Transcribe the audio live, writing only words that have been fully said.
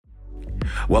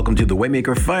Welcome to the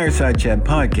Waymaker Fireside Chat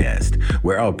podcast,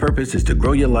 where our purpose is to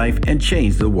grow your life and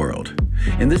change the world.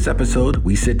 In this episode,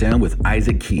 we sit down with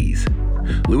Isaac Keys.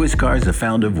 Louis Carr is the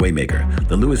founder of Waymaker,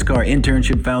 the Louis Carr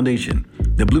Internship Foundation,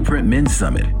 the Blueprint Men's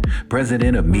Summit,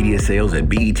 president of media sales at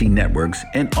BET Networks,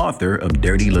 and author of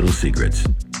Dirty Little Secrets.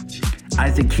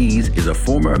 Isaac Keys is a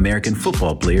former American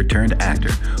football player turned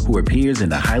actor who appears in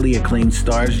the highly acclaimed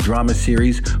Starz drama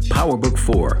series Power Book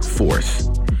 4, Force.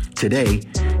 Today,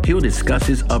 he'll discuss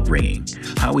his upbringing,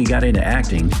 how he got into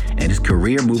acting, and his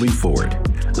career moving forward.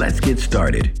 Let's get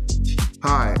started.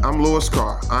 Hi, I'm Louis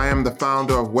Carr. I am the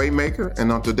founder of Waymaker,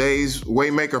 and on today's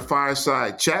Waymaker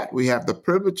Fireside Chat, we have the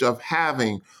privilege of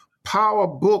having Power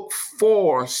Book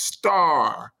 4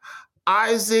 star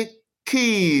Isaac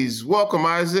Keys. Welcome,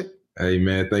 Isaac. Hey,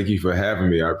 man, thank you for having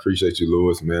me. I appreciate you,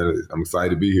 Louis, man. I'm excited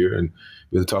to be here and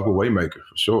be able to talk with Waymaker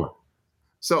for sure.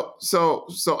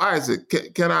 So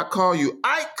Isaac, can I call you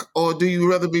Ike, or do you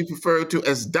rather be referred to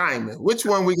as Diamond? Which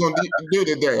one we gonna do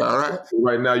today? All right.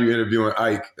 Right now, you're interviewing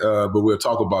Ike, but we'll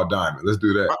talk about Diamond. Let's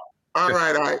do that. All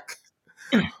right,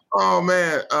 Ike. Oh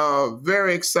man,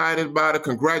 very excited about it.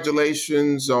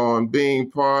 Congratulations on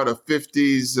being part of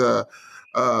 50's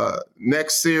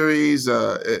next series.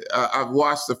 I've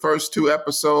watched the first 2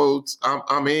 episodes.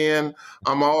 I'm in.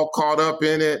 I'm all caught up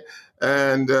in it.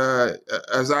 And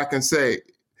as I can say,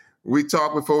 we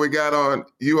talked before we got on,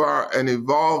 you are an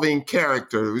evolving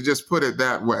character. We just put it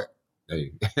that way.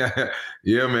 Hey.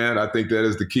 Yeah, man, I think that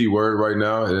is the key word right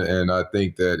now. And I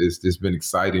think that it's been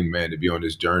exciting, man, to be on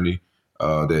this journey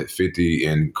that 50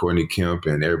 and Courtney Kemp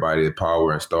and everybody at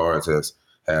Power and Starz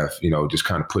have, just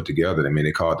kind of put together. I mean,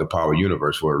 they call it the Power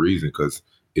Universe for a reason, because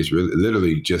it's really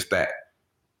literally just that.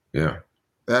 Yeah.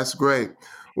 That's great.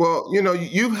 Well,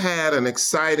 you've had an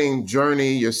exciting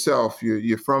journey yourself.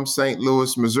 You're from St.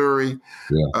 Louis, Missouri.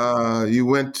 Yeah. You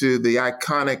went to the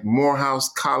iconic Morehouse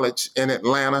College in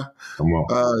Atlanta. Come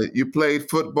on. You played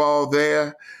football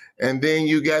there. And then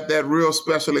you got that real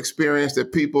special experience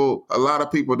that a lot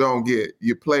of people don't get.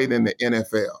 You played in the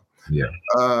NFL.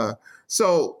 Yeah.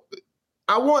 So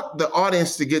I want the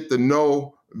audience to get to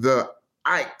know the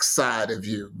Ike side of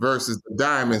you versus the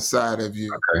Diamond side of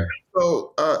you. Okay.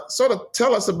 So sort of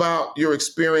tell us about your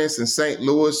experience in St.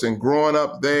 Louis and growing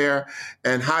up there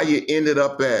and how you ended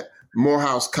up at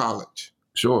Morehouse College.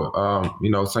 Sure.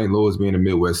 St. Louis being a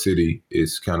Midwest city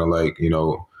is kind of like,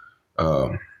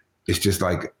 it's just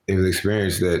like it was an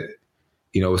experience that,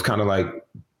 it's kind of like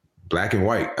black and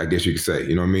white, I guess you could say.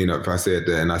 You know what I mean? If I said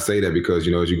that, and I say that because,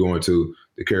 as you go into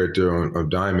the character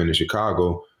of Diamond in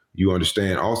Chicago, you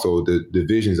understand also the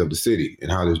divisions of the city and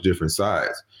how there's different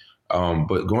sides.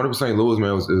 But going up to St. Louis,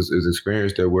 man, was an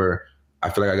experience that where I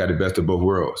feel like I got the best of both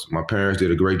worlds. My parents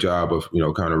did a great job of,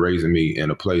 kind of raising me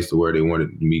in a place to where they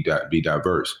wanted me to be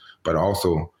diverse, but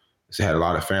also had a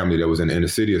lot of family that was in the inner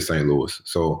city of St. Louis.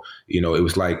 So, it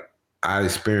was like I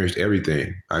experienced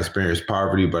everything. I experienced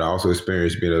poverty, but I also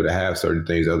experienced being able to have certain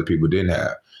things other people didn't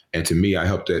have. And to me, I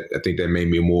think that made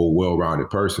me a more well-rounded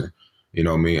person. You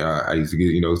know what I mean? I used to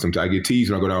get, sometimes I get teased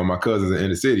when I go down with my cousins in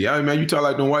the city. I mean, man, you talk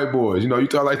like them white boys. You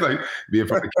talk like being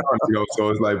from the county, So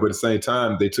it's like, but at the same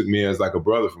time, they took me as like a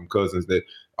brother from cousins that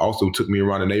also took me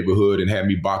around the neighborhood and had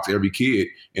me box every kid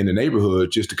in the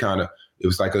neighborhood just to kind of, it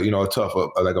was like a tough,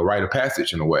 like a rite of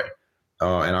passage in a way.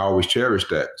 And I always cherished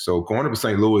that. So going up to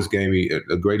St. Louis gave me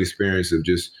a great experience of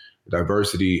just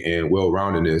diversity and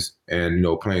well-roundedness, and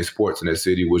playing sports in that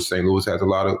city, which St. Louis has a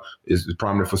lot of, is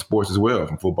prominent for sports as well,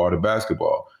 from football to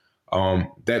basketball.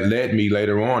 That led me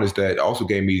later on is that also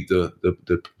gave me the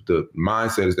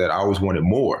mindset is that I always wanted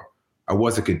more. I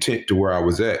wasn't content to where I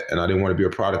was at, and I didn't want to be a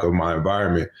product of my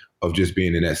environment of just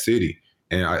being in that city.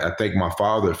 And I thank my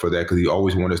father for that, because he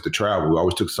always wanted us to travel. We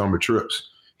always took summer trips.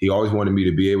 He always wanted me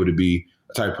to be able to be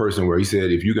a type of person where he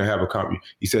said, if you can have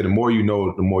he said, the more you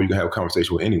know, the more you can have a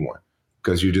conversation with anyone,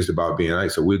 because you're just about being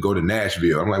nice. So we'd go to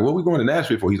Nashville. I'm like, what are we going to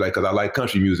Nashville for? He's like, because I like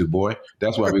country music, boy.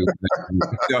 That's why we go to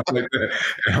Nashville. Like that.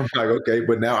 And I'm like, okay.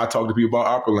 But now I talk to people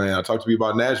about Opryland. I talk to people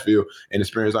about Nashville and the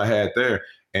experience I had there.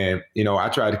 And, I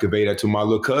tried to convey that to my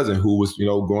little cousin who was,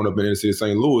 growing up in the inner city of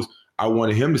St. Louis. I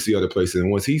wanted him to see other places.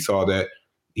 And once he saw that,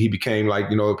 he became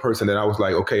like, a person that I was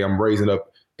like, okay, I'm raising up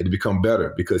and to become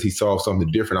better, because he saw something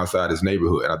different outside his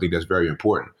neighborhood. And I think that's very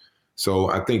important.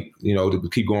 So I think, to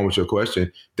keep going with your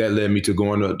question, that led me to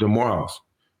going to Morehouse.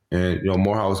 And,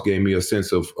 Morehouse gave me a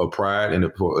sense of pride and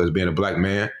as being a black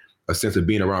man, a sense of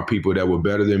being around people that were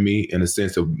better than me, and a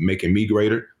sense of making me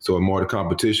greater. So more the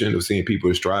competition of seeing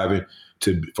people striving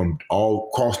from all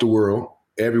across the world,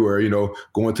 everywhere,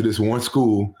 going to this one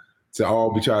school to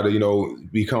all be trying to,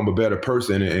 become a better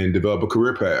person and develop a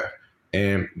career path.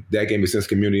 And that gave me a sense of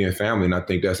community and family. And I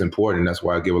think that's important. That's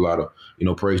why I give a lot of,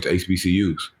 praise to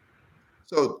HBCUs.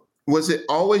 So was it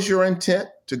always your intent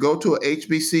to go to a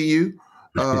HBCU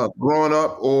growing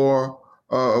up, or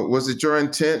was it your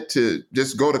intent to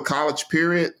just go to college,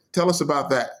 period? Tell us about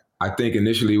that. I think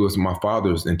initially it was my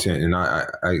father's intent. And I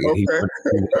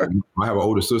have an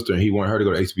older sister, and he wanted her to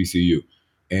go to HBCU.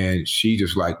 And she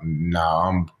just like, nah,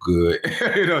 I'm good.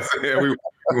 You know what I'm saying? We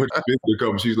went to visit a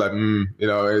couple. She's like,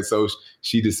 and so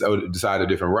she decided a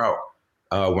different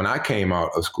route. When I came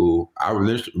out of school, I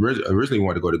originally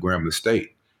wanted to go to Grambling State.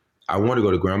 I wanted to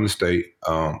go to Grambling State.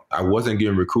 I wasn't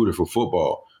getting recruited for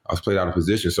football. I was played out of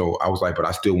position. So I was like, but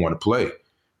I still want to play.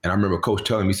 And I remember coach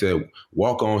telling me, he said,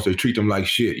 walk-ons, they treat them like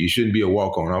shit. You shouldn't be a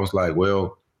walk-on. I was like,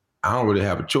 well, I don't really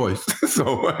have a choice.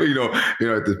 So, at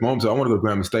this moment, so I want to go to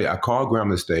Grambling State. I called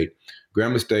Grambling State.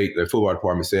 Grambling State, the football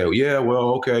department said, yeah,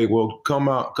 well, okay, well, come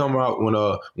out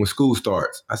when school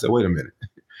starts. I said, wait a minute.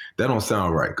 That don't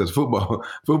sound right, because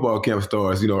football camp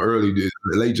starts, early,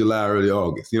 late July, early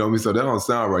August. You know what I mean? So that don't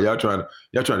sound right. Y'all trying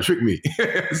to trick me.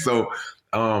 So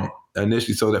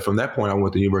initially, so that from that point, I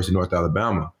went to the University of North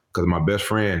Alabama because my best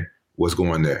friend was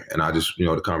going there, and I just,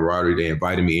 the camaraderie. They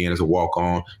invited me in as a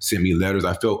walk-on, sent me letters.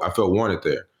 I felt wanted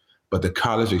there, but the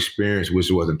college experience, which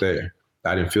wasn't there.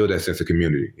 I didn't feel that sense of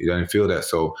community. I didn't feel that.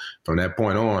 So from that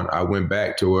point on, I went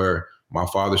back to where my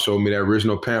father showed me that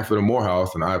original pamphlet of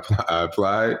Morehouse, and I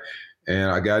applied, and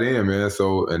I got in, man.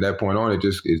 So at that point on,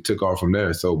 it took off from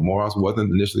there. So Morehouse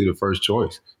wasn't initially the first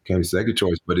choice; came the second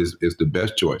choice, but it's the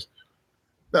best choice.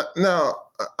 Now,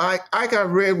 I got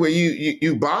read where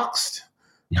you boxed,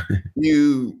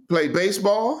 you played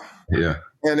baseball, yeah,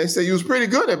 and they say you was pretty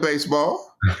good at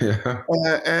baseball. Yeah.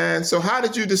 And so, how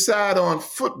did you decide on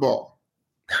football?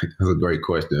 That's a great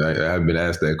question. I haven't been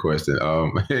asked that question.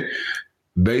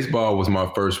 Baseball was my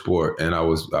first sport, and I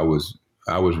was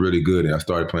really good. And I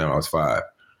started playing when I was 5,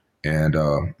 and I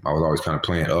was always kind of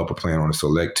playing up or playing on a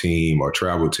select team or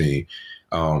travel team.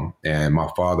 And my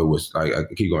father was, I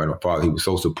keep going. My father, he was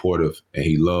so supportive, and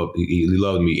he loved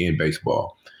me in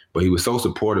baseball. But he was so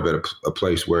supportive at a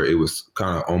place where it was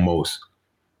kind of almost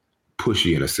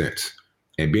pushy in a sense.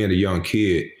 And being a young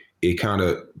kid, it kind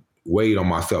of weighed on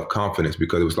my self-confidence,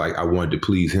 because it was like I wanted to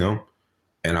please him,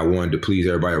 and I wanted to please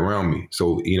everybody around me.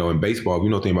 So, in baseball, if you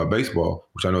know anything about baseball,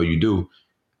 which I know you do,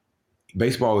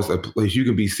 baseball is a place you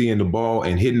can be seeing the ball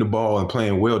and hitting the ball and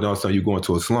playing well, then all of a sudden you go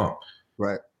into a slump.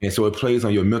 Right. And so it plays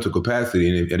on your mental capacity.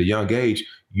 And at a young age,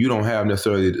 you don't have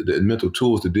necessarily the mental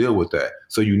tools to deal with that.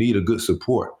 So you need a good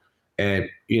support. And,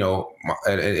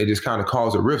 and it just kind of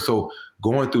caused a rift. So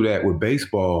going through that with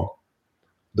baseball,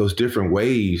 those different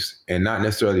waves, and not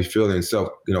necessarily feeling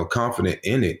confident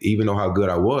in it, even though how good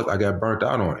I was, I got burnt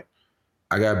out on it.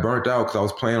 I got burnt out because I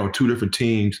was playing on 2 different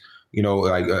teams,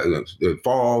 like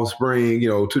fall, spring,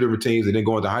 2 different teams. And then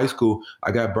going to high school,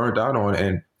 I got burnt out on it.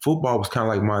 And football was kind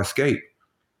of like my escape.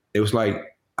 It was like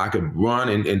I could run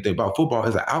and think about football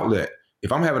as an outlet.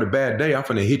 If I'm having a bad day, I'm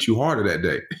going to hit you harder that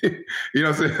day. You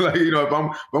know what I'm saying? Like, if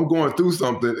I'm going through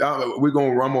something, I'm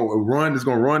going to run. It's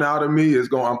going to run out of me.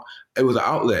 It was an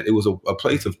outlet. It was a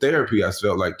place of therapy, I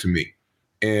felt like, to me.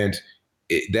 And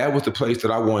that was the place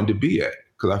that I wanted to be at,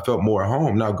 because I felt more at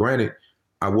home. Now, granted,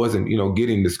 I wasn't,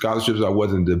 getting the scholarships. I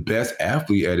wasn't the best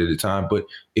athlete at the time, but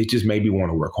it just made me want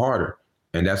to work harder.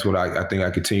 And that's what I think I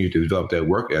continued to develop that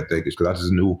work ethic, is because I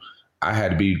just knew I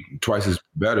had to be twice as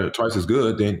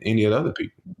good than any of the other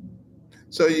people.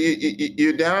 So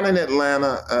you're down in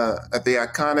Atlanta at the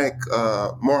iconic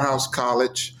Morehouse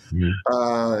College.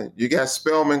 Mm-hmm. You got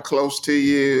Spelman close to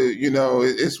you.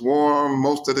 It's warm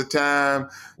most of the time.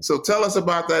 So tell us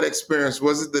about that experience.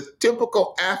 Was it the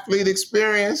typical athlete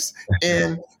experience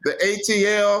in the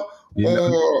ATL?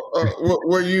 Or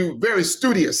were you very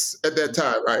studious at that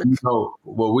time, right?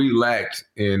 What we lacked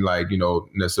in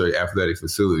necessarily athletic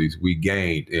facilities, we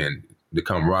gained in the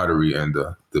camaraderie and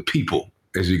the people,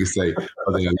 as you could say,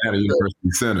 of the Atlanta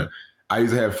University Center. I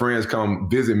used to have friends come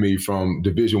visit me from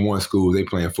Division I schools. They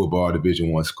playing football,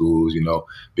 Division I schools,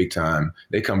 big time.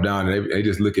 They come down and they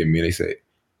just look at me and they say,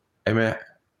 "Hey man,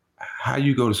 how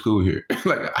you go to school here?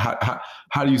 Like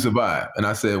how do you survive?" And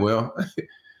I said, well,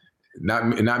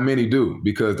 Not many do,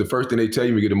 because the first thing they tell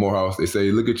you when you get to Morehouse, they say,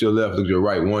 look at your left, look at your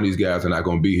right. One of these guys are not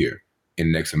going to be here in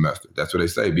the next semester. That's what they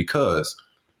say, because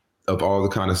of all the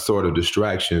kind of sort of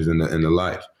distractions in the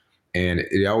life. And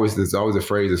there's always a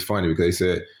phrase that's funny, because they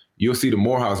said, you'll see the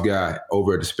Morehouse guy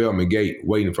over at the Spelman gate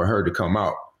waiting for her to come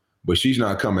out, but she's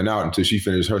not coming out until she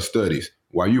finishes her studies.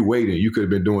 While you waiting, you could have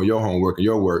been doing your homework and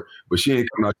your work, but she ain't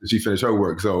coming out until she finished her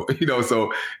work. So,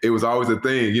 so it was always a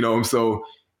thing, so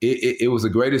it was a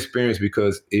great experience,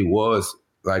 because it was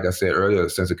like I said earlier, a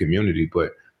sense of community,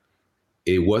 but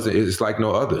it's like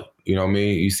no other. You know what I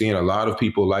mean? You're seeing a lot of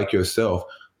people like yourself,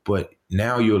 but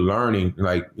now you're learning,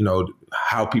 like,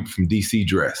 how people from DC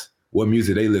dress, what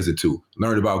music they listen to,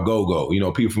 learn about go-go,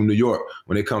 people from New York,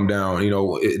 when they come down,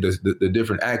 the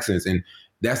different accents. And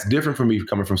that's different from me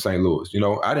coming from St. Louis.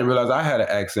 I didn't realize I had an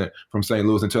accent from St.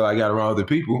 Louis until I got around other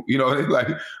people, like,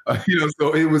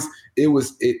 so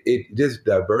it just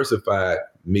diversified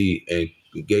me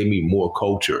and gave me more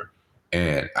culture.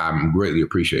 And I'm greatly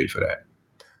appreciated for that.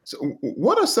 So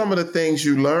what are some of the things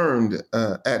you learned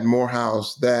at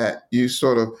Morehouse that you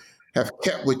sort of have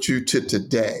kept with you to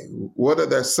today? What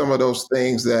are some of those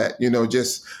things that,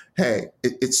 just, hey,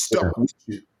 it stuck with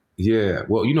you? Yeah.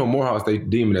 Well, Morehouse, they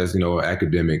deem it as, an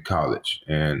academic college.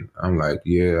 And I'm like,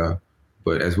 yeah.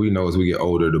 But as we know, as we get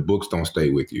older, the books don't stay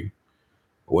with you.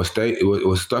 What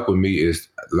stuck with me is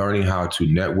learning how to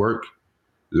network,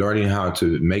 learning how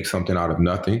to make something out of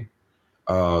nothing.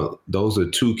 Those are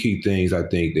two key things I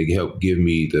think that help give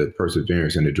me the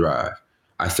perseverance and the drive.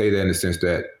 I say that in the sense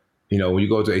that, when you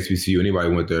go to HBCU, anybody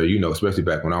went there, especially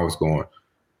back when I was going,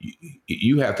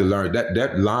 you have to learn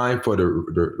that line for the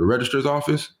registrar's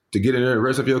office to get in there the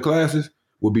rest of your classes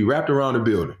will be wrapped around the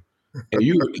building. And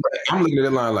I'm looking at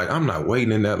that line like, I'm not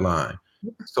waiting in that line.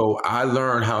 So I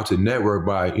learned how to network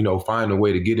by, find a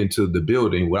way to get into the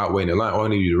building without waiting in line. Oh, I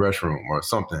need you the restroom or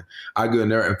something. I go in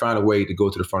there and find a way to go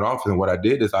to the front office. And what I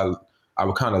did is I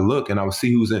would kind of look and I would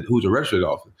see who's the registered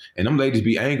office. And them ladies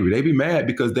be angry. They be mad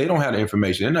because they don't have the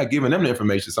information. They're not giving them the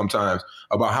information sometimes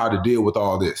about how to deal with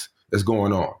all this that's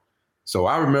going on. So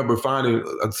I remember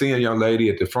seeing a young lady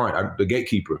at the front, the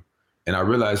gatekeeper, and I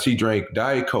realized she drank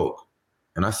Diet Coke.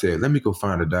 And I said, let me go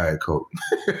find a Diet Coke.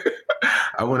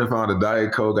 I went and found a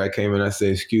Diet Coke. I came in, I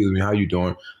said, excuse me, how you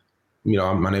doing?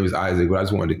 My name is Isaac, but I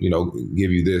just wanted to,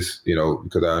 give you this,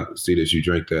 because I see that you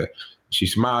drink that. She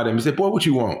smiled at me and said, boy, what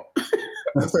you want?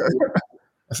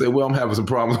 I said, well, I'm having some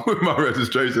problems with my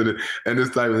registration and this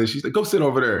type of thing. She said, go sit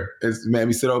over there. And made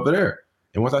me sit over there.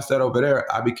 And once I sat over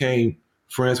there, I became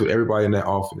friends with everybody in that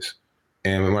office.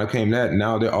 And when I came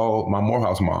now they're all my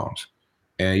Morehouse moms.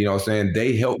 And,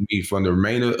 they helped me from the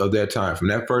remainder of that time, from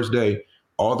that first day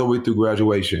all the way through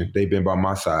graduation. They've been by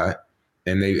my side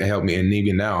and they helped me. And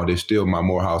even now, they're still my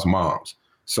Morehouse moms.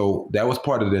 So that was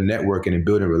part of the networking and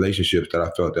building relationships that I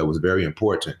felt that was very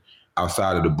important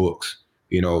outside of the books,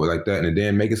 like that. And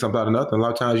then making something out of nothing. A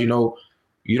lot of times, you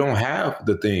don't have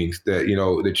the things that,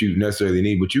 that you necessarily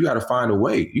need, but you got to find a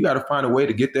way. You got to find a way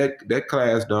to get that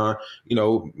class done. I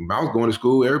was going to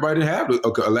school. Everybody didn't have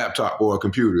a laptop or a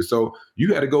computer. So you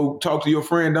got to go talk to your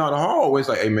friend down the hall. It's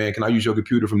like, hey, man, can I use your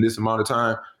computer from this amount of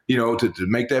time, to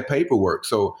make that paperwork?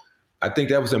 So I think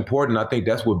that was important. I think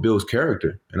that's what builds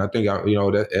character. And I think,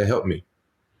 that it helped me.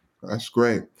 That's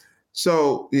great.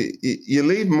 So you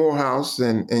leave Morehouse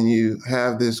and you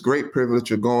have this great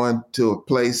privilege of going to a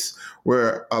place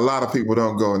where a lot of people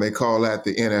don't go, and they call that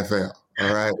the NFL.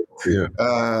 All right.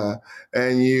 Yeah.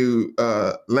 And you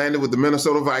landed with the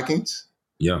Minnesota Vikings.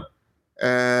 Yeah.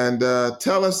 And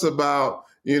tell us about,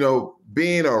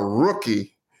 being a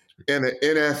rookie in the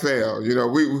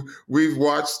NFL. We've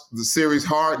watched the series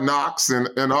Hard Knocks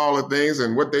and all the things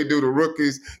and what they do to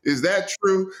rookies. Is that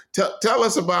true? Tell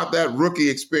us about that rookie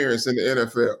experience in the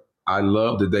NFL. I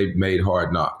love that they made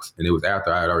Hard Knocks, and it was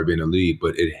after I had already been in the league,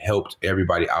 but it helped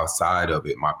everybody outside of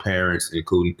it, my parents,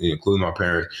 including my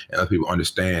parents, and other people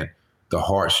understand the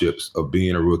hardships of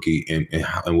being a rookie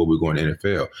and what we're going to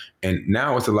NFL. And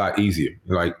now it's a lot easier.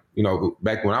 Like,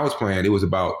 back when I was playing, it was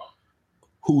about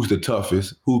who's the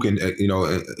toughest, who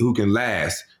can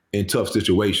last in tough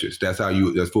situations. That's how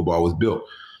football was built.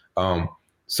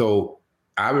 So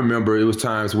I remember it was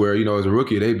times where, as a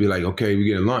rookie, they'd be like, okay, we're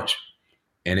getting lunch.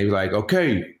 And they'd be like,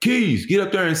 okay, Keys, get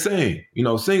up there and sing,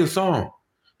 sing a song.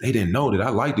 They didn't know that I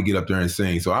like to get up there and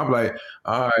sing. So I'm like,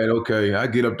 all right, okay, I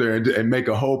get up there and make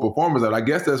a whole performance out. I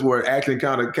guess that's where acting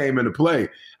kind of came into play.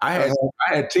 I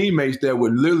had teammates that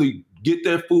would literally get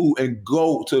their food and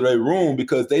go to their room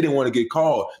because they didn't want to get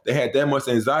called. They had that much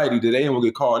anxiety that they didn't want to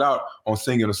get called out on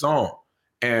singing a song.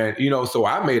 And, so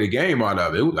I made a game out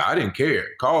of it. I didn't care.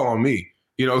 Call on me,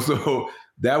 so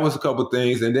that was a couple of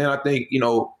things. And then I think,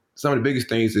 some of the biggest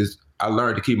things is I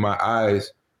learned to keep my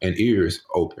eyes and ears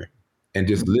open and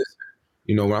just listen.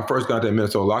 When I first got to that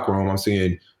Minnesota locker room, I'm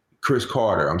seeing Chris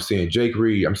Carter, I'm seeing Jake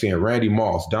Reed, I'm seeing Randy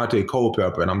Moss, Dante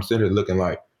Culpepper, and I'm sitting here looking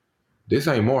like, this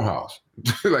ain't Morehouse.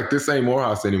 Like, this ain't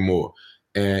Morehouse anymore.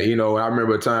 And, I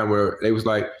remember a time where they was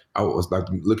like, I was like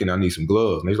looking, I need some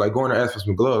gloves. And they was like, go in there and ask for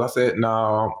some gloves. I said,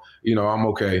 no, I'm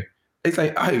okay. They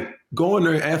say, hey, go in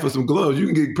there and ask for some gloves. You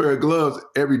can get a pair of gloves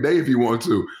every day if you want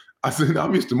to. I said,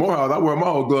 I'm Mr. Morehouse. I wear my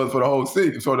own gloves for the whole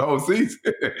season. So,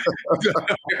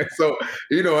 so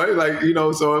it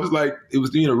was like, it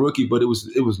was being a rookie, but it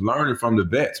was learning from the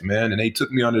vets, man. And they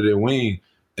took me under their wing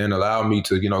and allowed me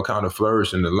to, kind of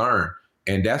flourish and to learn.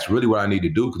 And that's really what I need to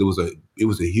do, because it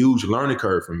was a huge learning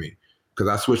curve for me, because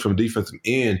I switched from defensive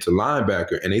end to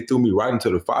linebacker, and they threw me right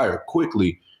into the fire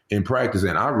quickly in practice.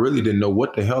 And I really didn't know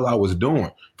what the hell I was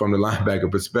doing from the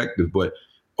linebacker perspective. But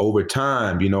over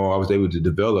time, I was able to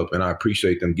develop, and I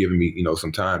appreciate them giving me,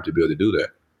 some time to be able to do that.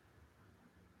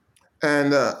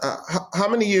 And how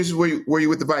many years were you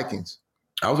with the Vikings?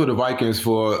 I was with the Vikings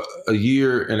for a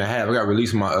year and a half. I got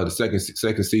released my the second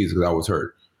season because I was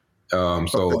hurt.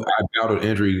 So I battled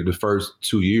injury the first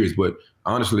 2 years, but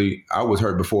honestly, I was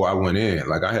hurt before I went in.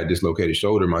 Like, I had dislocated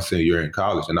shoulder my senior year in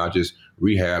college, and I just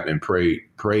rehabbed and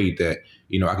prayed that,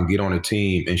 I can get on a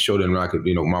team and show them I could,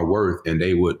 my worth, and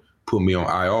they would put me on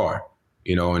IR,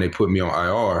 and they put me on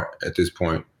IR at this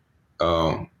point.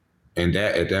 And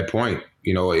at that point,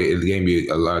 it gave me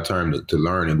a lot of time to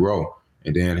learn and grow.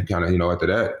 And then kind of, after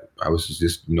that, I was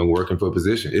just, working for a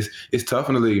position. It's tough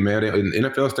in the league, man. The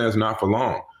NFL stands not for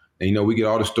long. And, we get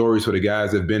all the stories for the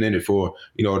guys that have been in it for,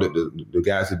 the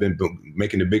guys that have been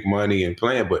making the big money and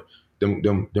playing. But them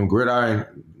gridiron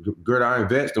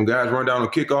vets, them guys run down on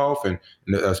kickoff and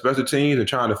special teams and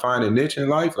trying to find a niche in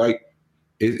life. Like,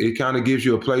 it kind of gives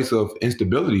you a place of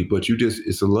instability, but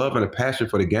it's a love and a passion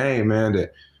for the game, man,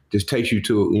 that just takes you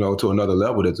to, to another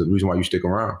level. That's the reason why you stick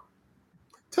around.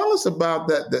 Tell us about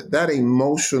that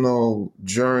emotional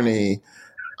journey,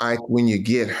 like when you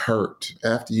get hurt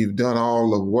after you've done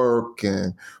all the work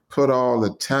and put all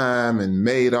the time and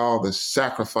made all the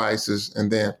sacrifices, and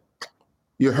then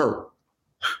you're hurt.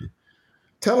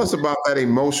 Tell us about that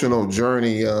emotional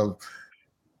journey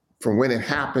from when it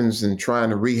happens and trying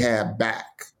to rehab back.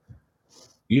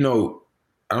 I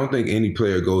don't think any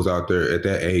player goes out there at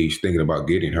that age thinking about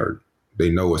getting hurt. They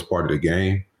know it's part of the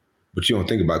game, but you don't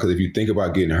think about it, because if you think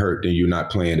about getting hurt, then you're not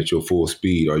playing at your full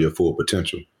speed or your full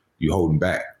potential. You're holding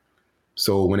back.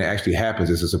 So when it actually happens,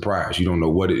 it's a surprise. You don't know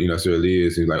what it necessarily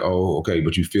is. And you're like, oh, okay,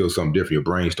 but you feel something different. Your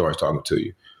brain starts talking to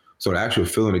you. So the actual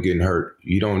feeling of getting hurt,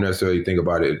 you don't necessarily think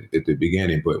about it at the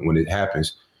beginning, but when it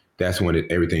happens, that's when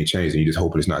everything changes, and you just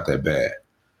hope it's not that bad.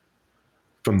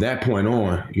 From that point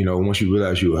on, once you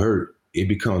realize you're hurt, it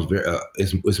becomes very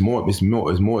it's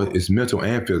mental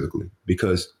and physically,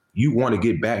 because you want to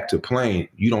get back to playing.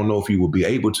 You don't know if you will be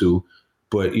able to,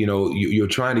 but you're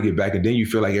trying to get back, and then you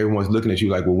feel like everyone's looking at you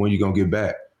like, well, when are you gonna get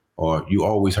back? Or you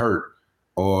always hurt,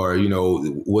 or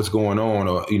what's going on,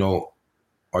 or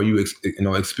are you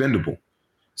expendable?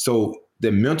 So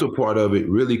the mental part of it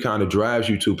really kind of drives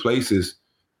you to places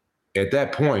at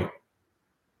that point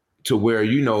to where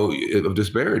of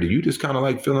disparity. You just kind of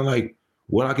like feeling like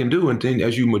what I can do, and then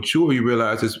as you mature, you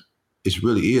realize it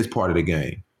really is part of the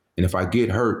game. And if I get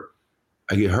hurt,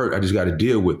 I just got to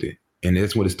deal with it. And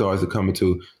that's when it starts to come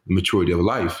into the maturity of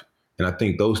life. And I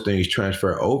think those things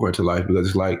transfer over into life, because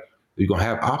it's like you're going to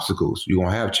have obstacles, you're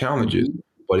going to have challenges,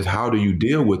 but it's how do you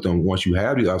deal with them once you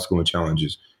have these obstacles and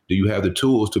challenges? Do you have the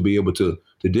tools to be able to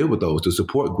deal with those, the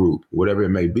support group, whatever it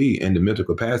may be, and the mental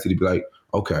capacity to be like,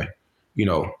 okay,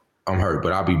 I'm hurt,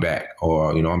 but I'll be back,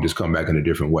 or, I'm just coming back in a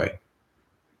different way.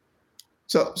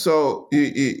 So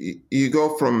you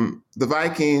go from the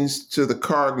Vikings to the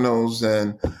Cardinals,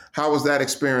 and how was that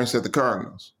experience at the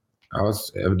Cardinals? I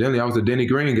was a Denny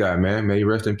Green guy, man. May he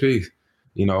rest in peace.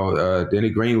 Denny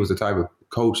Green was the type of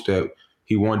coach that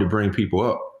he wanted to bring people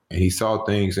up, and he saw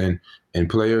things in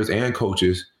players and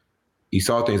coaches. He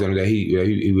saw things that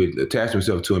he would attach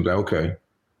himself to, and be like, okay,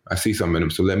 I see something in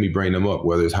them, so let me bring them up.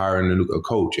 Whether it's hiring a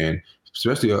coach, and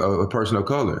especially a person of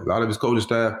color. A lot of his coaching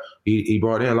staff, he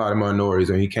brought in a lot of minorities,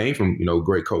 and he came from,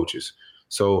 great coaches.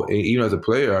 So even as a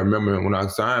player, I remember when I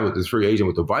signed with this free agent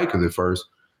with the Vikings at first,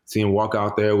 seeing him walk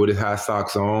out there with his high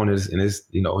socks on and his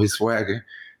swagger.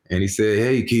 And he said,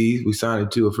 hey, Keys, we signed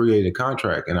into a free agent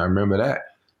contract. And I remember that.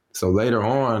 So later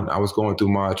on, I was going through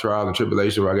my trials and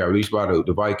tribulation where I got released by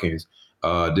the Vikings.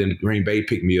 Then Green Bay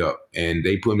picked me up, and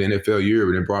they put me in NFL Europe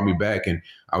and then brought me back. And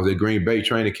I was at Green Bay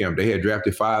training camp. They had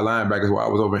drafted 5 linebackers while I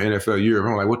was over in NFL Europe.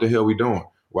 I'm like, what the hell are we doing?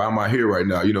 Why am I here right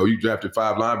now? You drafted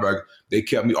 5 linebackers. They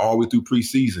kept me all the way through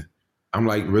preseason. I'm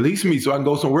like, release me so I can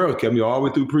go somewhere else. Kept me all the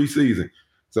way through preseason.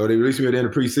 So they released me at the end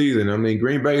of preseason. I mean,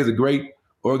 Green Bay is a great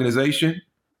organization,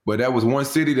 but that was one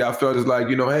city that I felt is like,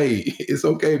 hey, it's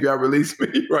okay if y'all release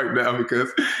me right now,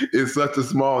 because it's such a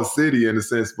small city in a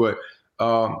sense. But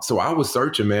so I was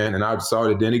searching, man, and I saw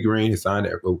that Denny Green had signed,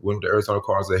 went to Arizona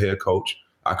Cardinals as head coach.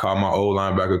 I called my old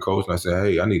linebacker coach and I said,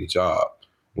 hey, I need a job.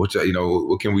 What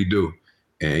can we do?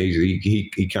 And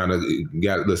he kind of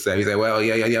got a little sad. He said, well,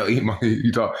 yeah.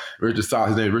 He talked Richard Solomon.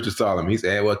 His name is Richard Solomon. He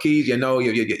said, well, Keys, you know,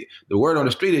 the word on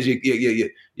the street is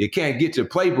you can't get your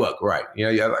playbook right.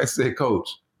 I said, Coach,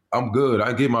 I'm good.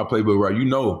 I get my playbook right. You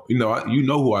know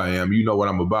who I am. You know what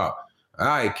I'm about. All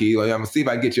right, Keys, I'm gonna see if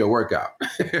I can get you a workout.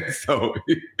 So,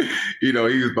 he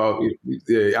was about.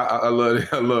 Yeah, I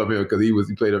love him because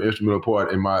he played an instrumental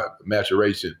part in my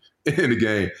maturation in the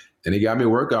game, and he got me a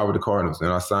workout with the Cardinals,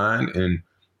 and I signed and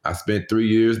I spent 3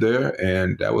 years there,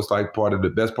 and that was like part of the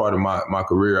best part of my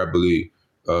career, I believe,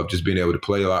 of just being able to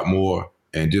play a lot more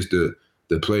and just the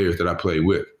players that I played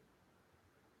with.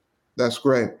 That's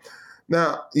great.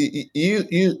 Now,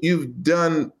 you've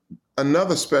done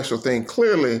another special thing.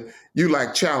 Clearly, you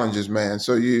like challenges, man.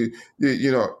 So you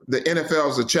know the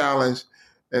NFL is a challenge,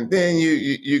 and then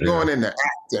you're going into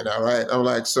acting. All right, I'm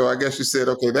like, so I guess you said,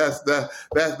 okay,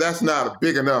 that's not a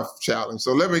big enough challenge.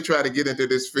 So let me try to get into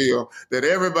this field that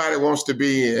everybody wants to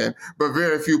be in, but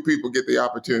very few people get the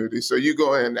opportunity. So you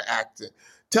go into acting.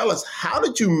 Tell us, how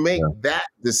did you make that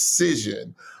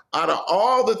decision? Out of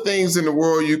all the things in the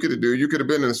world you could do, you could have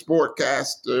been a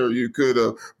sportcaster, you could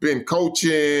have been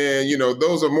coaching,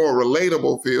 those are more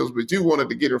relatable fields, but you wanted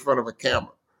to get in front of a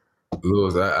camera.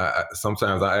 Lewis, I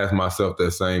sometimes I ask myself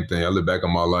that same thing. I look back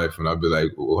on my life and I'll be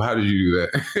like, well, how did you do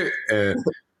that? And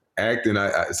acting,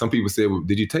 some people say, well,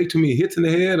 did you take too many hits in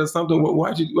the head or something?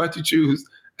 Why'd you choose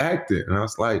acting? And I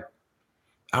was like,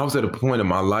 I was at a point in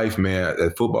my life, man,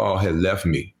 that football had left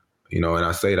me. And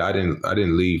I say that I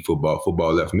didn't leave football.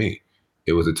 Football left me.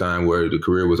 It was a time where the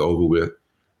career was over with,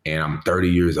 and I'm 30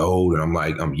 years old, and I'm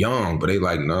like, I'm young, but they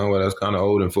like, no, well, that's kind of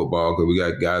old in football because we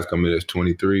got guys coming in that's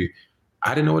 23.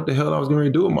 I didn't know what the hell I was going to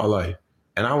do with my life,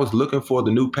 and I was looking for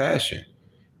the new passion.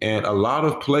 And a lot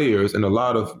of players, and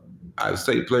I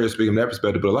say players speaking from that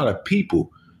perspective, but a lot of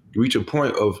people reach a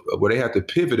point of where they have to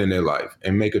pivot in their life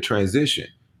and make a transition.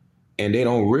 And they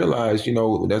don't realize,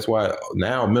 that's why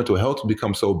now mental health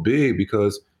becomes so big,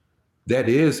 because it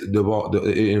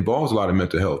involves a lot of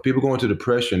mental health. People go into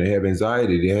depression, they have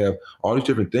anxiety, they have all these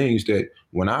different things that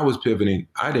when I was pivoting,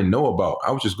 I didn't know about.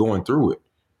 I was just going through it.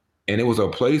 And it was a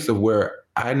place of where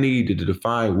I needed to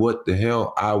define what the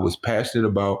hell I was passionate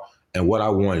about and what I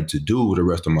wanted to do the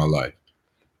rest of my life.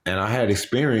 And I had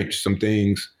experienced some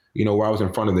things, where I was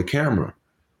in front of the camera.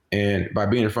 And by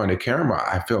being in front of the camera,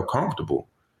 I felt comfortable.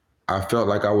 I felt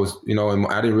like I was, and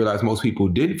I didn't realize most people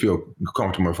didn't feel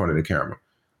comfortable in front of the camera.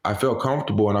 I felt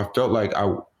comfortable, and I felt like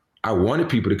I wanted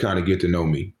people to kind of get to know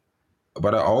me.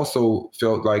 But I also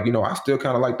felt like, I still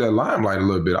kind of like that limelight a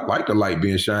little bit. I like the light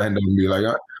being shined on me. Like,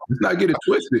 let's not get it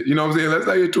twisted. You know what I'm saying? Let's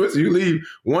not get it twisted. You leave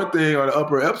one thing on the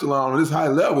upper epsilon on this high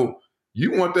level,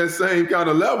 you want that same kind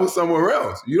of level somewhere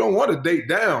else. You don't want to date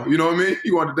down. You know what I mean?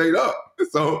 You want to date up.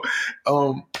 So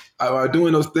by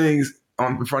doing those things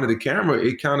in front of the camera,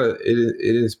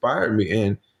 it inspired me,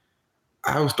 and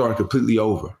I was starting completely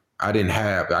over. I didn't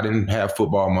have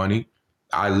football money.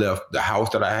 I left the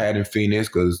house that I had in Phoenix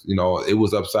because it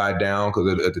was upside down,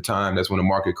 because at the time that's when the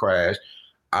market crashed.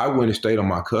 I went and stayed on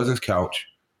my cousin's couch,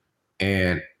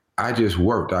 and I just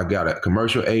worked. I got a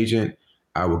commercial agent.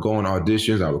 I would go on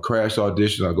auditions. I would crash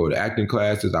auditions. I would go to acting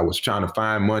classes. I was trying to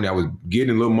find money. I was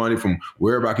getting a little money from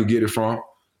wherever I could get it from,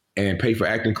 and pay for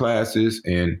acting classes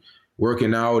and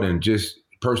working out and just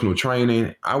personal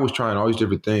training. I was trying all these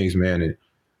different things, man. And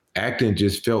acting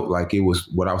just felt like it was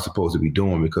what I was supposed to be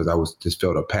doing, because I just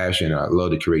felt a passion. I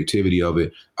love the creativity of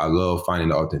it. I love finding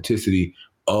the authenticity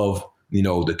of,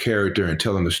 the character and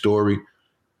telling the story.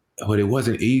 But it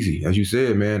wasn't easy. As you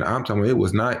said, man, I'm telling you, it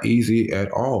was not easy at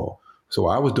all. So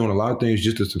I was doing a lot of things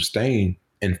just to sustain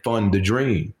and fund the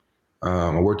dream.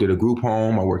 I worked at a group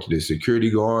home. I worked at a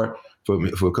security guard for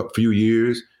a few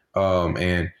years.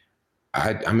 And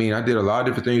I did a lot of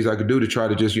different things I could do to try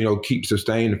to just, keep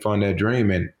sustaining and fund that dream.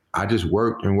 And I just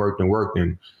worked and worked and worked.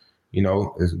 And,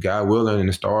 as God willing and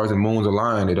the stars and moons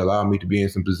aligned, it allowed me to be in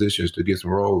some positions to get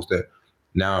some roles that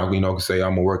now, can say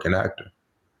I'm a working actor.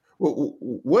 Well,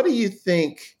 what do you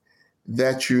think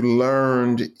that you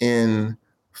learned in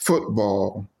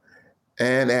football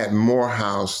and at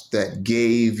Morehouse that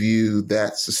gave you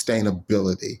that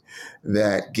sustainability,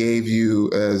 that gave you,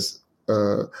 as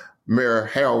Mayor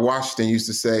Harold Washington used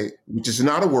to say, which is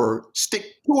not a word,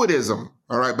 stick-to-itism.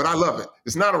 All right, but I love it.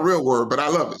 It's not a real word, but I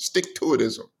love it.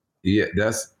 Stick-to-itism. Yeah,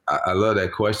 I love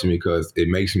that question, because it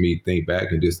makes me think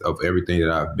back and just of everything that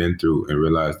I've been through and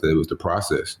realize that it was the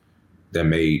process that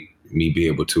made me be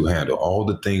able to handle all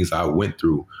the things I went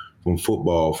through from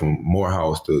football, from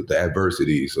Morehouse to the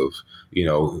adversities of,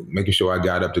 making sure I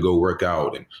got up to go work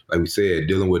out. And like we said,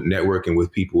 dealing with networking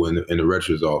with people in the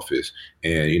registrar's office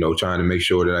and, trying to make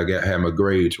sure that I had my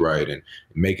grades right and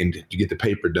making to get the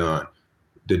paper done,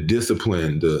 the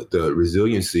discipline, the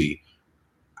resiliency,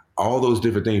 all those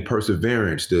different things,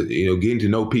 perseverance, getting to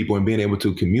know people and being able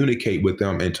to communicate with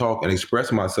them and talk and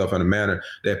express myself in a manner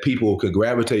that people could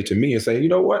gravitate to me and say, you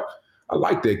know what? I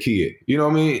like that kid. You know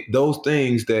what I mean? Those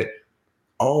things that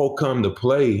all come to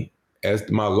play as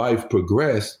my life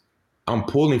progressed, I'm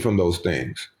pulling from those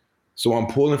things. So I'm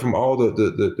pulling from all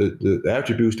the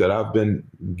attributes that I've been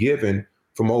given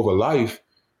from over life,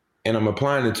 and I'm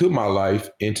applying it to my life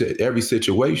into every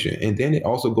situation. And then it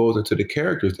also goes into the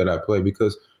characters that I play,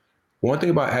 because one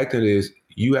thing about acting is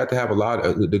you have to have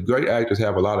the great actors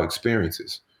have a lot of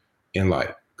experiences in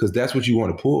life, because that's what you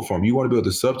want to pull from. You want to be able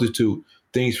to substitute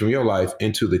things from your life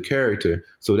into the character,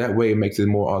 so that way it makes it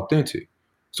more authentic.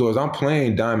 So as I'm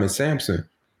playing Diamond Sampson,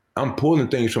 I'm pulling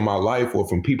things from my life or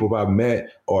from people I've met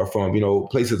or from,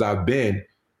 places I've been,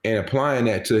 and applying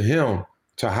that to him,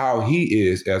 to how he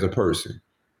is as a person,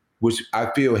 which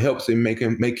I feel helps him make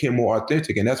him more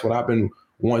authentic. And that's what I've been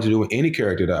wanting to do with any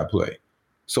character that I play.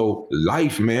 So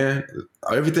life, man,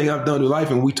 everything I've done to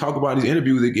life, and we talk about these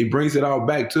interviews, it brings it all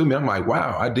back to me. I'm like,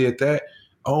 wow, I did that.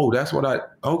 Oh, that's what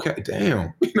okay,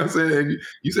 damn. You know what I'm saying?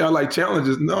 You say I like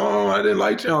challenges. No, I didn't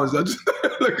like challenges. I just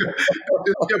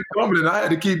kept coming, and I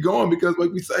had to keep going, because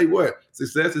like we say,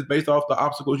 success is based off the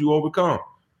obstacles you overcome.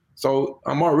 So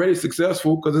I'm already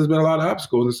successful because there's been a lot of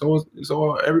obstacles, and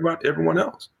so everyone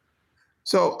else.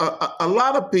 So a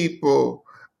lot of people,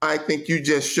 I think you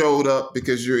just showed up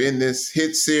because you're in this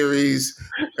hit series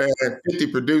and 50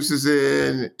 produces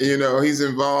it, and, he's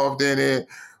involved in it.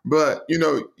 But,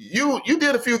 you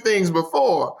did a few things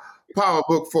before Power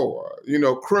Book 4,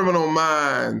 Criminal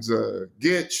Minds,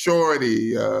 Get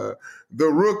Shorty, The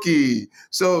Rookie.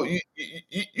 So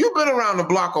you've been around the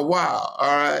block a while,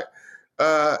 all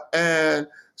right? And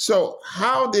so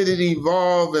how did it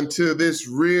evolve into this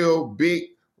real big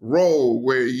role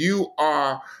where you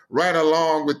are right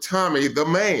along with Tommy, the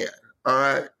man, all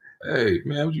right? Hey,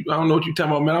 man, I don't know what you're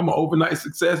talking about, man. I'm an overnight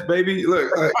success, baby.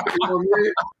 Look, you know what I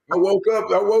mean? I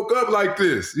woke up like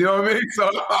this. You know what I mean?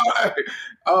 So,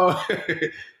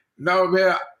 no,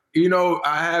 man,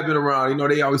 I have been around.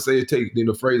 They always say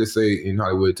the phrase they say in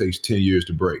Hollywood, it takes 10 years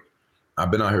to break. I've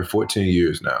been out here 14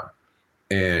 years now.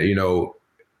 And,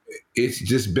 it's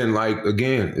just been like,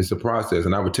 again, it's a process.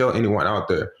 And I would tell anyone out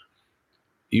there,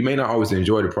 you may not always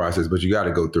enjoy the process, but you got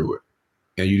to go through it.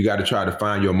 And you got to try to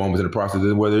find your moments in the process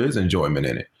where there is enjoyment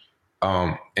in it.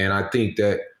 And I think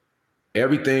that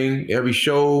every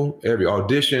show, every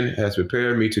audition has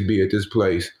prepared me to be at this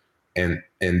place and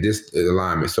this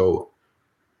alignment. So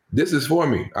this is for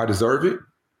me. I deserve it.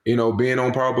 Being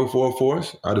on Power Book 4, of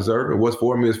course, I deserve it. What's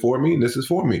for me is for me, and this is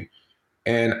for me.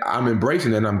 And I'm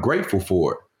embracing it, and I'm grateful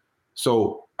for it.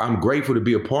 So I'm grateful to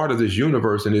be a part of this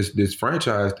universe and this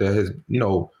franchise that has,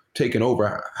 taken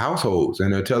over households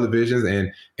and their televisions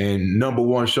and number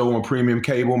one show on premium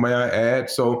cable, may I add.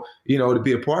 So, to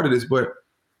be a part of this, but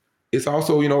it's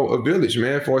also, a village,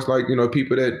 man, for us, like,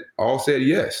 people that all said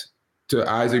yes to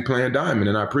Isaac playing Diamond.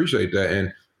 And I appreciate that.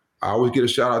 And I always get a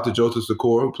shout out to Joseph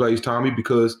Sikora, who plays Tommy,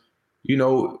 because,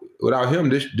 without him,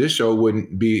 this show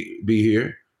wouldn't be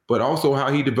here, but also how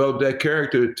he developed that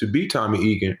character to be Tommy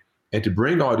Egan and to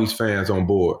bring all these fans on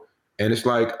board. And it's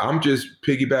like, I'm just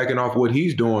piggybacking off what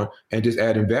he's doing and just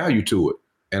adding value to it.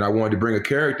 And I wanted to bring a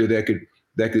character that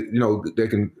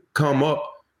can come up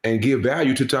and give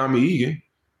value to Tommy Egan.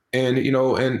 And,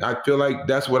 and I feel like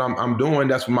that's what I'm doing.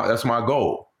 That's my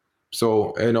goal.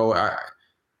 So,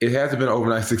 it hasn't been an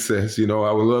overnight success. I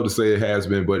would love to say it has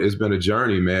been, but it's been a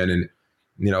journey, man. And,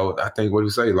 I think what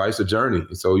you say, life's a journey.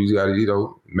 So you got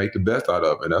to, make the best out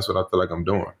of it. And that's what I feel like I'm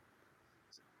doing.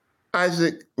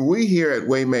 Isaac, we here at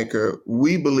Waymaker,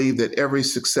 we believe that every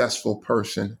successful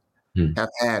person have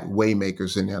had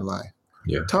waymakers in their life.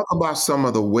 Yeah. Talk about some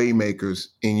of the waymakers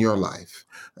in your life.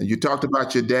 You talked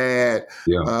about your dad,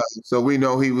 so we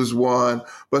know he was one.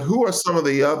 But who are some of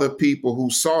the other people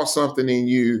who saw something in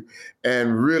you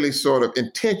and really sort of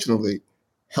intentionally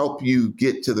help you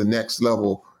get to the next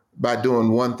level by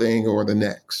doing one thing or the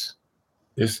next?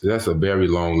 That's a very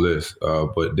long list,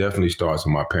 but definitely starts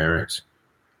with my parents.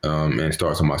 And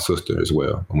starts with my sister as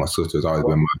well. My sister's always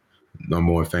been my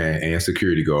number one fan and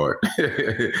security guard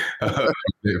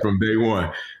from day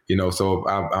one. So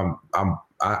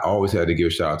I always had to give a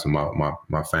shout out to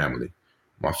my family.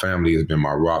 My family has been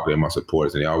my rock, they're my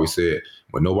supporters, and they always said,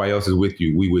 when nobody else is with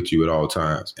you, we with you at all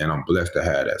times. And I'm blessed to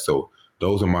have that. So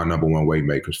those are my number one way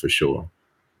makers for sure.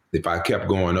 if I kept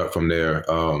going up from there,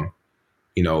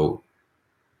 you know,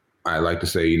 I like to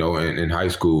say, you know, in high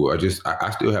school, I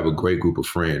still have a great group of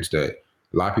friends that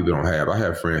a lot of people don't have. I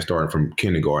have friends starting from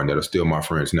kindergarten that are still my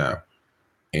friends now.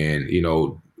 And, you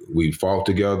know, we fought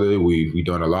together. We've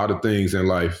done a lot of things in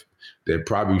life that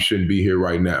probably shouldn't be here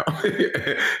right now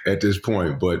at this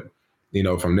point. But, you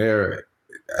know, from there,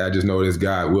 I just know that's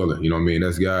God willing. You know what I mean?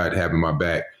 That's God having my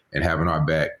back and having our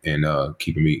back and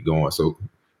keeping me going. So,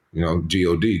 you know,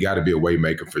 God got to be a way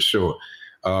maker for sure.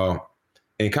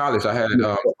 In college, I had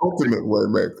the ultimate way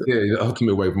maker. Yeah, the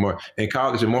ultimate way for more. In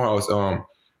college at Morehouse,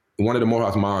 one of the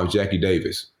Morehouse moms, Jackie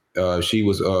Davis,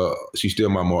 she's still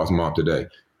my Morehouse mom today.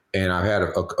 And I've had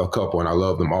a couple, and I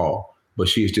love them all. But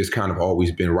she's just kind of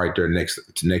always been right there next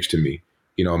to me.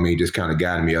 You know what I mean? Just kind of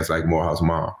guiding me as like Morehouse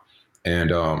mom.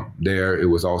 And there, it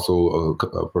was also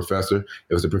a professor.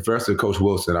 It was a professor, Coach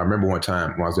Wilson. I remember one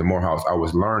time when I was at Morehouse, I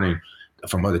was learning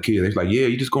from other kids. They was like, "Yeah,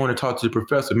 you just go in and talk to the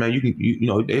professor, man. You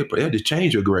know, they'll just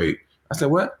change your grade." I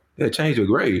said, "What? They'll change your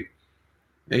grade?"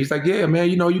 And he's like, "Yeah, man.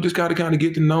 You know, you just got to kind of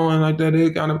get to know him like that. They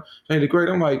kind of change the grade."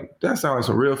 I'm like, "That sounds like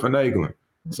some real finagling."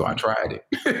 So I tried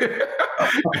it.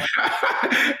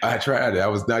 I tried it. I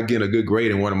was not getting a good grade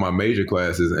in one of my major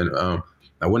classes, and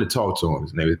I went to talk to him.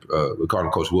 His name is, we call him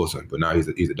Coach Wilson, but now he's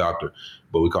a doctor,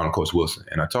 but we call him Coach Wilson.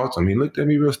 And I talked to him. He looked at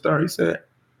me real stern.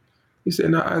 He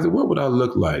said, "Now, Isaac, what would I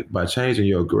look like by changing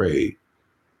your grade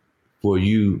for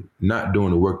you not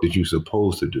doing the work that you're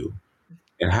supposed to do?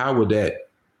 And how would that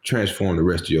transform the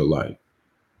rest of your life?"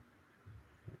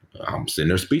 I'm sitting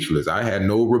there speechless. I had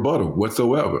no rebuttal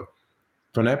whatsoever.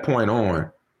 From that point on,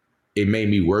 it made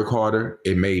me work harder.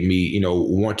 It made me, you know,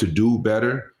 want to do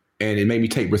better. And it made me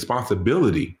take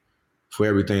responsibility for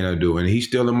everything I do. And he's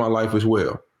still in my life as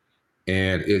well.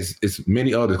 And it's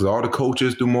many others, because all the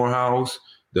coaches through Morehouse,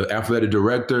 the athletic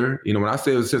director, you know, when I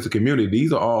say a sense of community,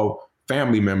 these are all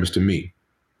family members to me.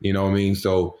 You know what I mean?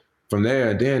 So from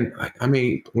there, and then, I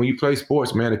mean, when you play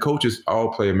sports, man, the coaches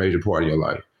all play a major part of your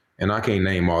life. And I can't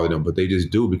name all of them, but they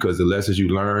just do, because the lessons you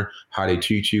learn, how they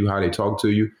treat you, how they talk to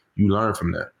you, you learn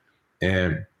from that.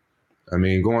 And I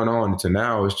mean, going on to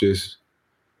now, it's just,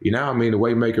 you know, I mean, the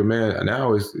Waymaker, man,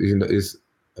 now is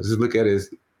I just look at it as,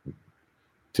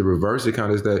 to reverse it,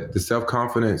 kind of is that the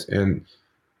self-confidence and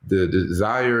the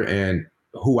desire and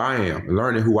who I am,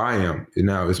 learning who I am, and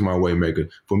now it's my Waymaker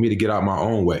for me to get out my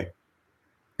own way.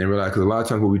 And realize, because a lot of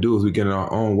times what we do is we get in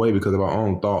our own way because of our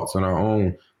own thoughts and our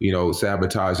own, you know,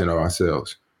 sabotaging of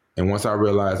ourselves. And once I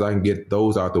realize I can get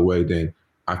those out the way, then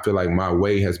I feel like my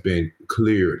way has been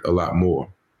cleared a lot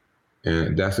more.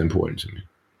 And that's important to me.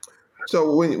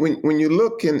 So when you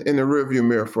look in the rearview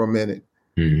mirror for a minute,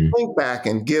 Mm-hmm. think back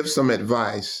and give some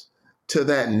advice to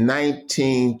that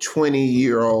 19,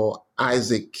 20-year-old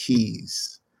Isaac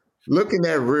Keys. Look in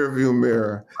that rearview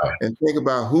mirror and think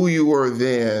about who you were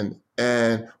then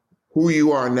and who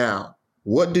you are now.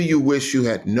 What do you wish you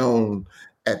had known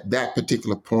at that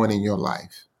particular point in your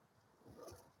life?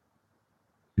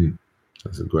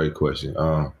 That's a great question.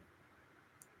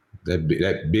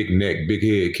 That big neck, big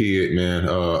head kid, man.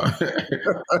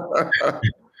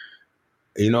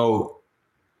 You know,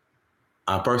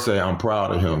 I first say I'm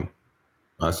proud of him.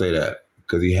 I say that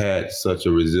because he had such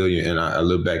a resilient, and I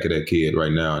look back at that kid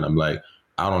right now, and I'm like,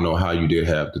 I don't know how you did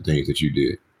have the things that you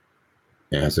did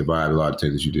and survived a lot of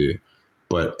things that you did.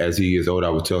 But as he is old, I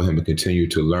would tell him to continue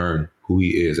to learn who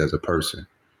he is as a person,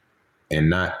 and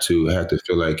not to have to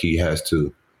feel like he has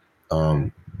to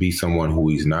be someone who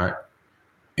he's not,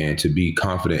 and to be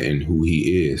confident in who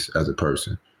he is as a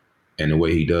person. And the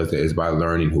way he does that is by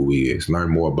learning who he is, learn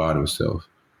more about himself.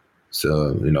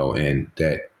 So, you know, and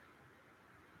that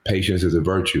patience is a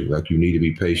virtue. Like, you need to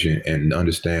be patient and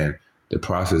understand the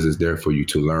process is there for you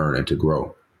to learn and to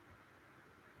grow.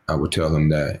 I would tell him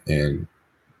that, and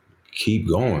keep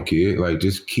going, kid. Like,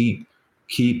 just keep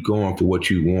going for what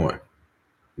you want.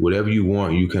 Whatever you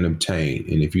want, you can obtain.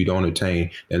 And if you don't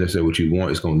obtain, and let's say what you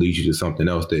want, it's going to lead you to something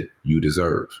else that you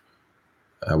deserve.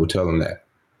 I would tell him that.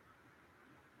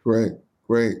 Great.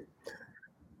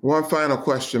 One final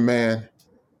question, man.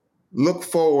 Look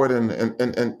forward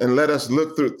and let us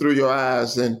look through your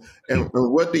eyes and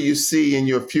what do you see in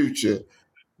your future?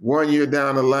 1 year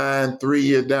down the line, 3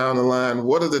 years down the line,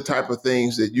 what are the type of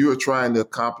things that you are trying to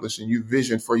accomplish and you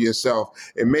vision for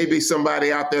yourself? It may be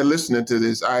somebody out there listening to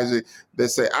this, Isaac, that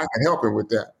say, I can help him with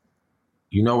that.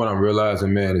 You know what I'm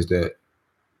realizing, man, is that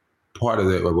part of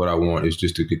that, what I want is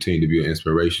just to continue to be an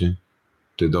inspiration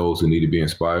to those who need to be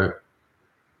inspired.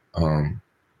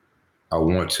 I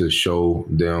want to show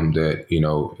them that, you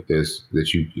know,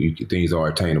 that you things are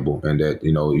attainable, and that,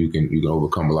 you know, you can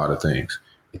overcome a lot of things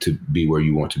to be where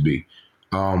you want to be.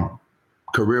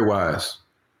 Career-wise,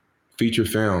 feature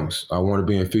films. I want to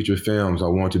be in feature films. I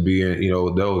want to be in,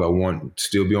 those. I want to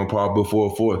still be on Power Book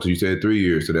 404 because you said 3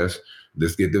 years. So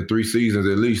let's get the 3 seasons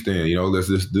at least then, let's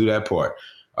just do that part.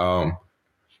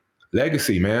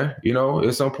 Legacy, man.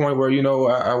 At some point where,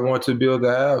 I want to build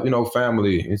that,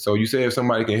 family. And so you say if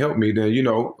somebody can help me, then,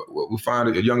 we'll find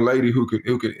a young lady who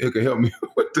can help me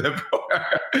with that.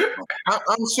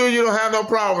 I'm sure you don't have no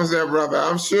problems there, brother.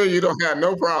 I'm sure you don't have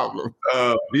no problem.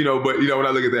 But when I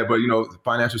look at that, but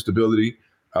financial stability,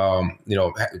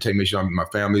 take me sure my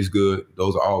family's good.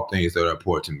 Those are all things that are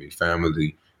important to me.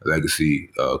 Family, legacy,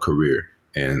 career.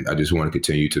 And I just want to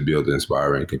continue to build and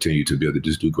inspire and continue to build to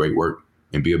just do great work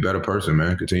and be a better person,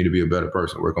 man. Continue to be a better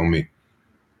person. Work on me.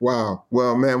 Wow.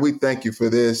 Well, man, we thank you for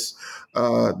this.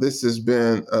 This has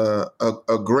been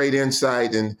a great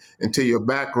insight into your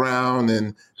background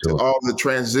and to all the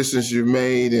transitions you've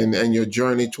made and your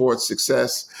journey towards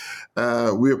success.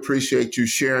 We appreciate you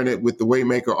sharing it with the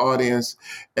Waymaker audience.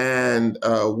 And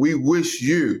we wish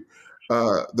you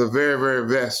the very, very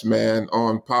best, man,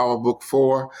 on Power Book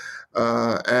 4.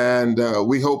 And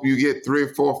we hope you get 3,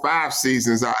 4, 5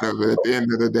 seasons out of it at the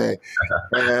end of the day.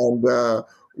 And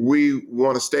we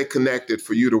want to stay connected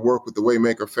for you to work with the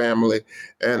Waymaker family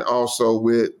and also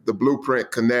with the Blueprint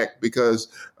Connect because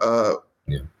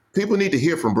people need to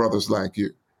hear from brothers like you.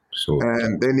 Sure.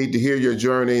 And they need to hear your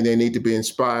journey. They need to be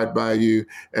inspired by you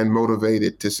and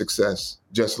motivated to success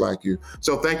just like you.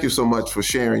 So thank you so much for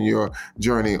sharing your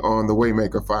journey on the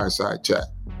Waymaker Fireside Chat.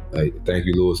 Hey, thank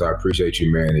you, Louis. I appreciate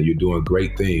you, man. And you're doing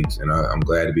great things. And I'm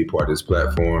glad to be part of this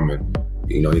platform. And,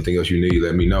 anything else you need,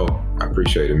 let me know. I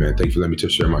appreciate it, man. Thank you for letting me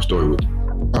share my story with you.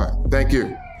 All right. Thank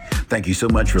you. Thank you so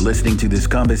much for listening to this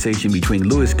conversation between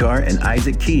Louis Carr and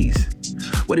Isaac Keys.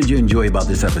 What did you enjoy about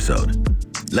this episode?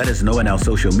 Let us know on our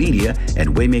social media at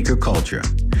Waymaker Culture.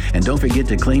 And don't forget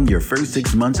to claim your first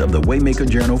 6 months of the Waymaker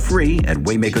Journal free at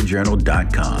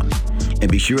waymakerjournal.com. And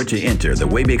be sure to enter the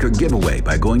Waymaker giveaway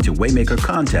by going to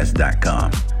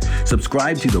waymakercontest.com.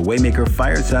 Subscribe to the Waymaker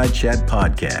Fireside Chat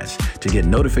podcast to get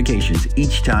notifications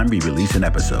each time we release an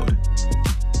episode.